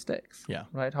wall and see what sticks. Yeah.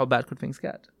 Right? How bad could things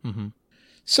get? Mm-hmm.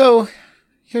 So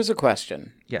here's a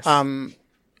question. Yes.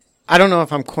 I don't know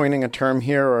if I'm coining a term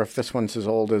here or if this one's as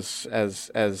old as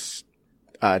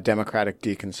democratic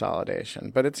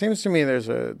deconsolidation, but it seems to me there's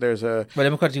a well,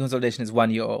 democratic deconsolidation is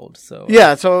 1 year old, so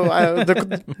yeah. So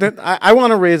I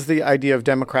want to raise the idea of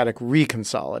democratic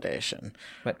reconsolidation,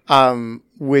 right.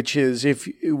 which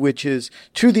is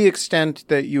to the extent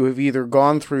that you have either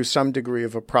gone through some degree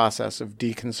of a process of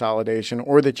deconsolidation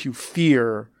or that you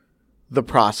fear the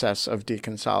process of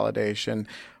deconsolidation,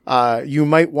 you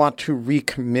might want to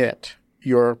recommit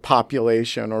your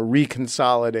population or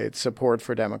reconsolidate support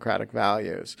for democratic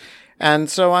values. And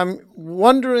so I'm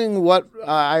wondering what,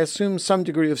 I assume some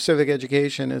degree of civic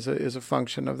education is a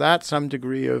function of that, some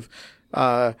degree of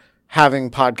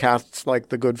having podcasts like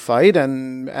The Good Fight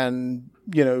and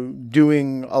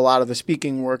doing a lot of the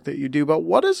speaking work that you do. But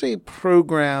what does a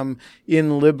program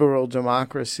in liberal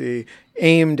democracy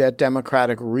aimed at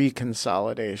democratic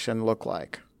reconsolidation look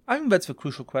like? I think that's a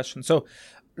crucial question. So,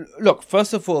 look,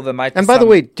 first of all, there might be And by the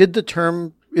way,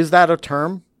 is that a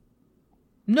term?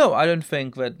 No, I don't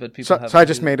think that people have... So I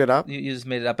just made it up? You just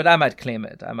made it up, but I might claim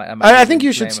it. I think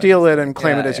you should steal it and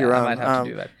claim it as your own. I might have to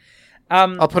do that.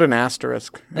 I'll put an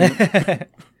asterisk.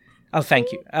 Oh,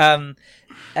 thank you.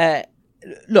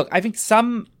 Look, I think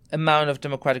some amount of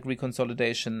democratic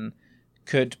reconsolidation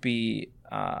could be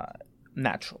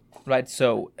natural, right?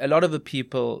 So a lot of the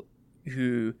people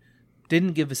who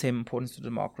didn't give the same importance to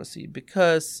democracy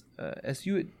because, as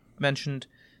you mentioned,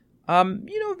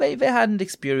 they hadn't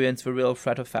experienced the real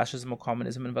threat of fascism or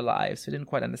communism in their lives. They didn't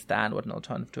quite understand what an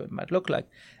alternative to it might look like.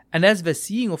 And as they're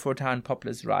seeing authoritarian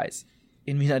populists rise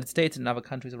in the United States and other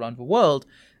countries around the world,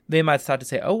 they might start to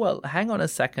say, oh, well, hang on a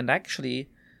second, actually,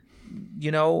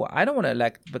 I don't want to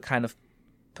elect the kind of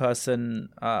person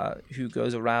who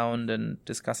goes around and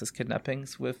discusses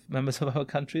kidnappings with members of our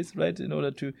countries, right, in order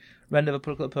to render the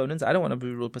political opponents. I don't want to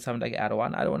be ruled by someone like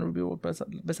Erdogan. I don't want to be ruled by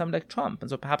someone like Trump. And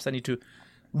so perhaps I need to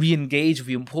re-engage with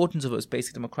the importance of those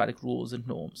basic democratic rules and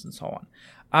norms and so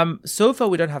on. So far,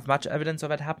 we don't have much evidence of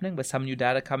that happening. There's some new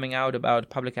data coming out about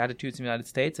public attitudes in the United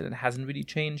States, and it hasn't really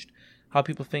changed how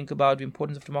people think about the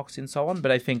importance of democracy and so on.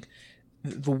 But I think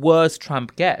the worse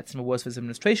Trump gets and the worse this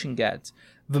administration gets,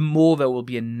 the more there will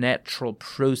be a natural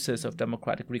process of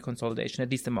democratic reconsolidation,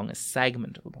 at least among a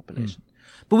segment of the population.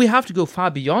 But we have to go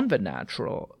far beyond the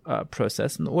natural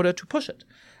process in order to push it.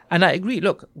 And I agree.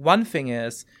 Look, one thing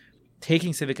is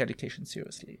taking civic education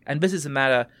seriously. And this is a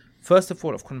matter, first of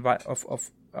all,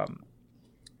 of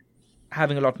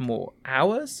having a lot more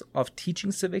hours of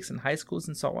teaching civics in high schools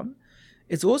and so on.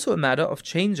 It's also a matter of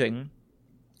changing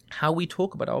how we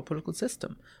talk about our political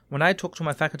system. When I talk to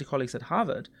my faculty colleagues at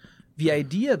Harvard, the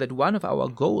idea that one of our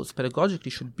goals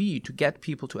pedagogically should be to get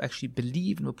people to actually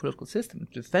believe in the political system,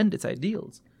 to defend its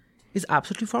ideals, is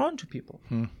absolutely foreign to people.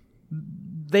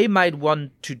 They might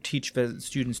want to teach their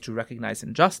students to recognize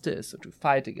injustice or to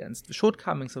fight against the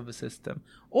shortcomings of the system,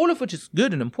 all of which is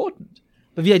good and important.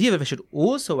 But the idea that they should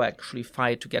also actually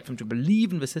fight to get them to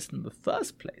believe in the system in the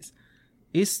first place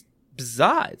is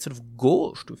bizarre. It's sort of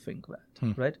gauche to think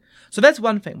that, right? So that's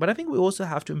one thing. But I think we also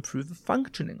have to improve the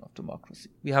functioning of democracy.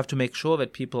 We have to make sure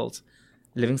that people's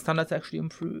living standards actually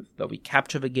improve, that we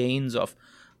capture the gains of,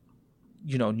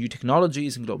 new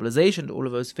technologies and globalization and all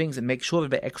of those things, and make sure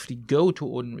that they actually go to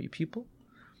ordinary people.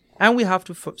 And we have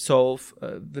to solve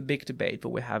the big debate that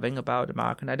we're having about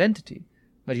American identity,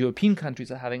 that European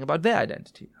countries are having about their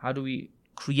identity. How do we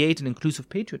create an inclusive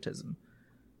patriotism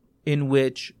in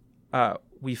which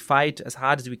we fight as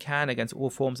hard as we can against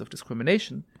all forms of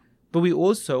discrimination, but we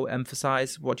also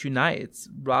emphasize what unites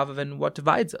rather than what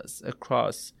divides us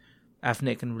across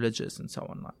ethnic and religious and so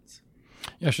on lines.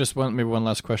 Yes, just maybe one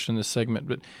last question in this segment,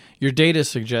 but your data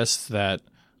suggests that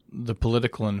the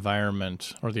political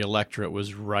environment or the electorate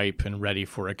was ripe and ready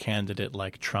for a candidate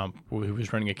like Trump, who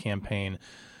was running a campaign,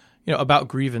 about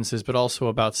grievances, but also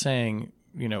about saying,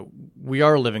 we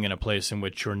are living in a place in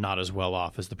which you're not as well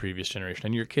off as the previous generation,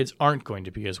 and your kids aren't going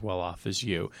to be as well off as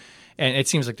you. And it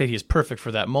seems like that he is perfect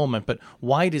for that moment, but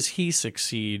why does he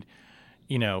succeed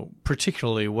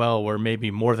particularly well, where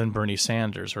maybe more than Bernie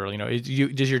Sanders, or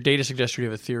does your data suggest you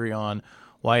have a theory on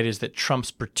why it is that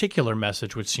Trump's particular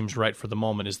message, which seems right for the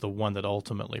moment, is the one that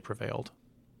ultimately prevailed?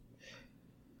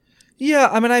 Yeah,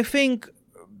 I think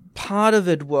part of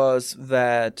it was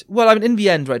that, in the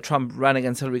end, right, Trump ran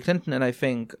against Hillary Clinton, and I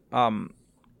think one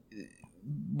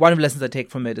of the lessons I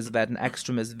take from it is that an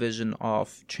extremist vision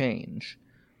of change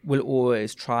will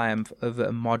always triumph over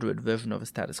a moderate version of a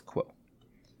status quo.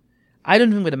 I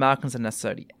don't think that Americans are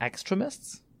necessarily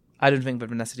extremists. I don't think that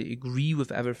we necessarily agree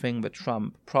with everything that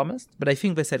Trump promised. But I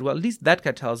think they said, well, at least that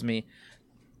guy tells me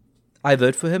I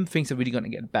vote for him, things are really going to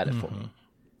get better for me.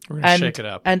 We're going to shake it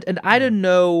up. And I don't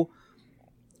know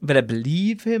that I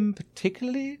believe him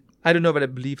particularly. I don't know that I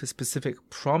believe his specific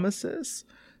promises.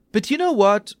 But you know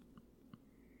what?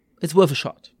 It's worth a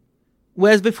shot.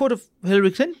 Whereas before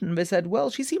Hillary Clinton, they said, well,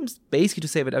 she seems basically to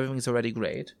say that everything is already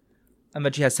great, and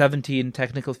that she has 17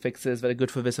 technical fixes that are good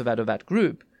for this or that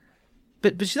group.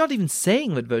 But she's not even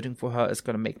saying that voting for her is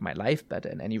going to make my life better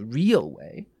in any real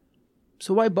way.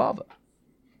 So why bother?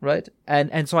 Right?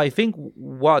 And so I think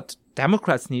what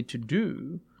Democrats need to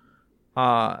do,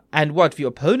 and what the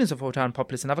opponents of authoritarian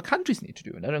populists in other countries need to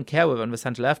do, and I don't care whether on the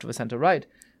center left or the center right,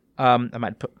 I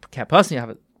might care personally, I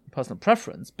have a personal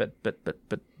preference, but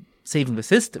saving the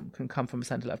system can come from the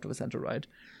center left or the center right.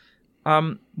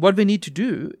 What we need to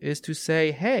do is to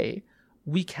say, hey,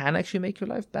 we can actually make your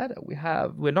life better.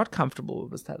 We're not comfortable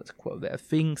with the status quo. There are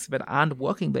things that aren't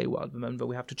working very well at the moment that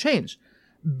we have to change.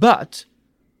 But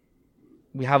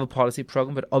we have a policy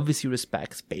program that obviously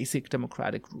respects basic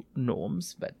democratic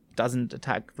norms, that doesn't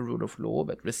attack the rule of law,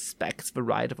 that respects the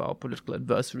right of our political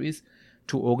adversaries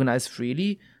to organize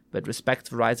freely, that respects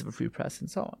the rights of a free press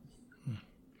and so on.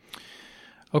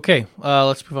 Okay,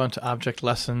 let's move on to object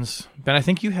lessons. Ben, I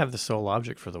think you have the sole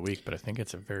object for the week, but I think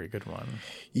it's a very good one.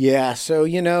 Yeah,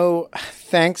 so,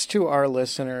 thanks to our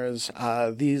listeners,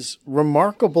 these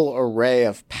remarkable array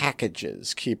of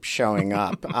packages keep showing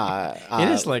up. It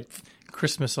is like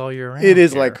Christmas all year round. It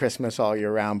is like Christmas all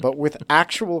year round, but with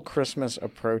actual Christmas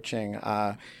approaching,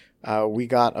 we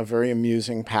got a very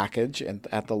amusing package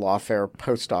at the Lawfare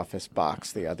post office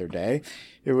box the other day.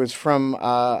 It was from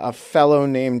a fellow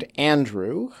named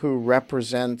Andrew, who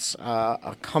represents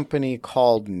a company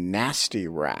called Nasty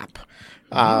Wrap,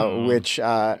 which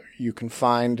you can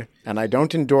find, and I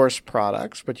don't endorse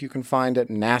products, but you can find at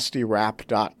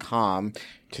nastywrap.com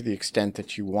to the extent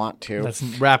that you want to. That's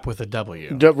wrap with a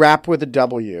W. Wrap with a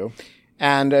W.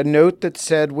 and a note that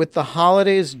said, with the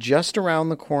holidays just around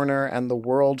the corner and the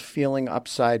world feeling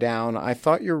upside down, I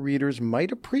thought your readers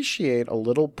might appreciate a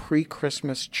little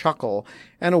pre-Christmas chuckle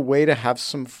and a way to have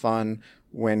some fun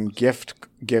when gift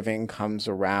giving comes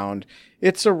around.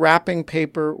 It's a wrapping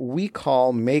paper we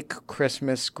call Make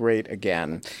Christmas Great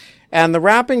Again. And the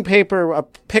wrapping paper, a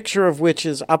picture of which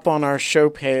is up on our show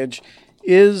page,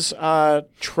 is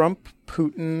Trump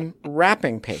Putin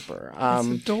wrapping paper. It's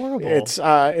adorable.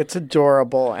 It's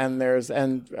adorable, and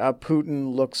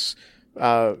Putin looks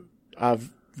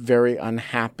very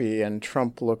unhappy, and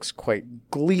Trump looks quite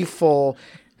gleeful,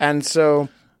 and so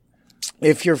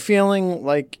if you're feeling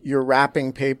like your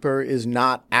wrapping paper is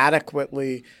not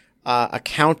adequately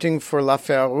accounting for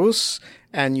l'affaire russe,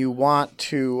 and you want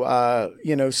to,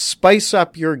 spice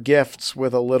up your gifts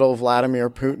with a little Vladimir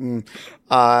Putin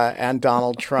and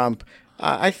Donald Trump,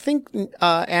 I think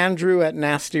Andrew at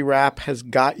Nasty Wrap has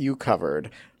got you covered.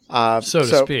 So to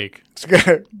speak.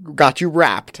 Got you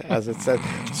wrapped, as it said.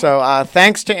 So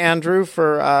thanks to Andrew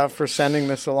for sending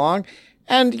this along.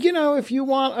 And, if you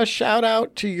want a shout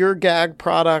out to your gag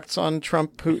products on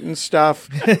Trump Putin stuff,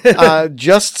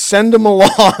 just send them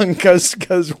along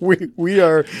because we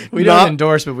are we don't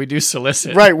endorse, but we do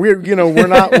solicit. Right. We're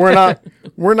not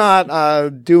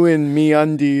doing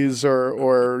MeUndies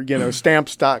or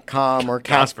Stamps.com or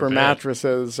Casper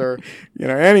mattresses or,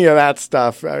 any of that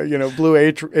stuff. Blue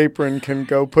Apron can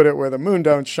go put it where the moon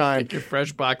don't shine. Take your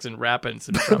fresh box and wrap it in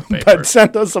some Trump paper. But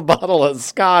send us a bottle of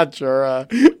scotch or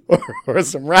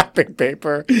some wrapping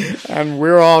paper, and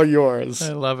we're all yours.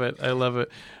 I love it.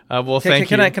 Well,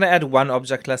 thank you. Can I add one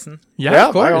object lesson? Yeah,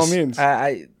 of course. By all means.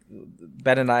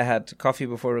 Ben and I had coffee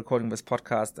before recording this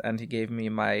podcast, and he gave me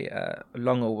my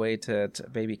long-awaited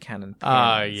baby cannon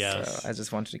pen. Yes. So I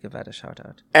just wanted to give that a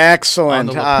shout-out.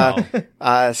 Excellent.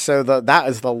 So that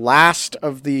is the last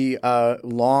of the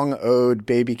long-owed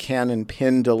baby cannon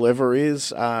pin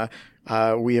deliveries.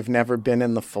 We have never been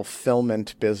in the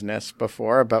fulfillment business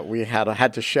before, but we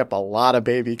had to ship a lot of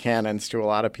baby cannons to a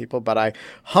lot of people. But I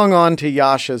hung on to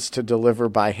Yasha's to deliver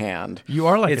by hand. You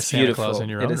are like It's a Santa beautiful. Claus in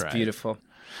your own right. It is beautiful.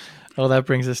 Well, that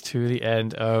brings us to the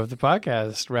end of the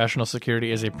podcast. Rational Security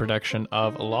is a production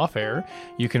of Lawfare.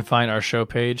 You can find our show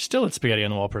page still at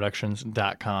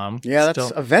SpaghettiOnTheWallProductions.com. Yeah,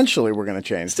 eventually we're going to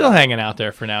change. Still hanging out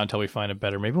there for now until we find a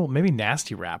better. Maybe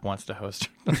Nasty Wrap wants to host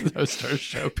our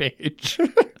show page.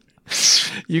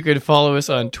 You can follow us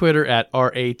on Twitter at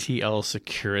RATL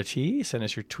Security. Send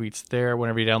us your tweets there.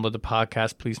 Whenever you download the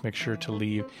podcast, please make sure to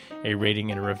leave a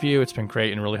rating and a review. It's been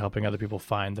great and really helping other people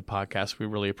find the podcast. We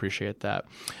really appreciate that.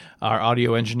 Our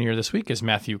audio engineer this week is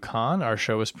Matthew Kahn. Our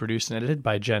show is produced and edited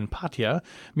by Jen Patja.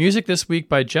 Music this week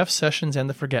by Jeff Sessions and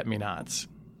the Forget-Me-Nots.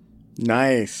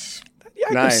 Nice.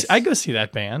 Yeah, Nice. I'd go see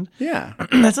that band. Yeah.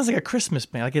 That sounds like a Christmas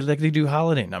band, like they do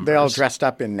holiday numbers. They all dressed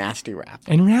up in Nasty Wrap.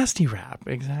 In Nasty Wrap,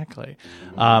 exactly.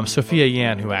 Sophia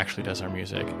Yan, who actually does our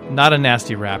music. Not a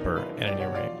nasty rapper, at any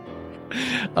rate.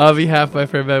 On behalf of my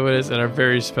friend Ben Wittes and our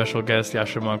very special guest,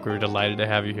 Yasha Monk, we're delighted to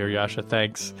have you here, Yasha.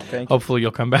 Thanks. Thank you. Hopefully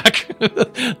you'll come back.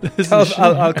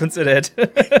 I'll consider it.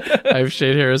 I'm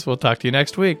Shane Harris. We'll talk to you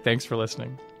next week. Thanks for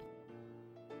listening.